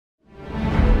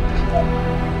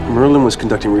Merlin was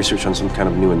conducting research on some kind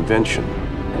of new invention.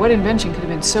 What invention could have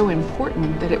been so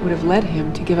important that it would have led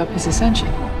him to give up his ascension?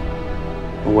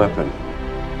 A weapon.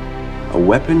 A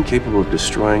weapon capable of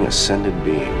destroying ascended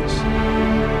beings.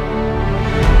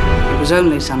 It was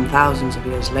only some thousands of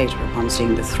years later, upon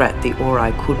seeing the threat the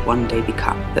Ori could one day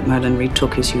become, that Merlin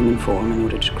retook his human form in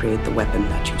order to create the weapon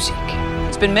that you seek.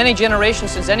 It's been many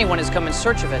generations since anyone has come in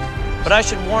search of it, but I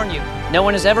should warn you, no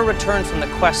one has ever returned from the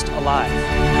quest alive.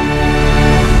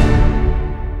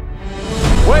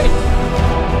 Wait!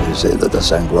 They say that the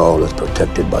Sangraal is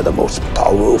protected by the most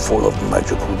powerful of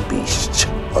magical beasts,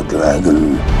 a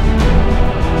dragon.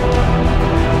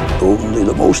 Only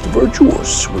the most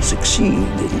virtuous will succeed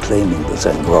in claiming the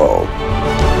Sangraal.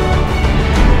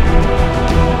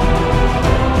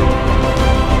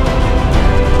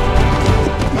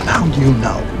 How do you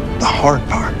know? The hard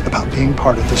part about being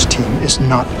part of this team is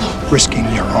not risking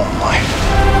your own life.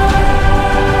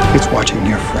 It's watching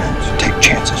your friends take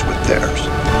chances with theirs.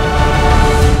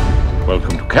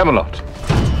 Welcome to Camelot.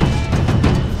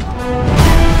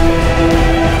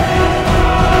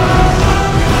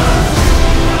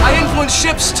 I influence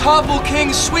ships, topple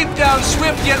kings, sweep down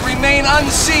swift, yet remain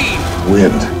unseen.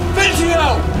 Wind.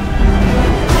 Vigio!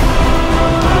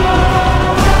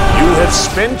 You have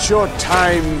spent your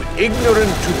time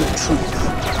ignorant to the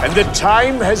truth, and the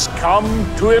time has come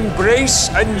to embrace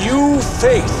a new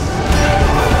faith.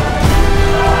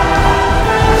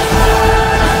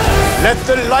 Let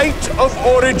the light of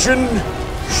origin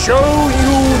show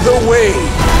you the way.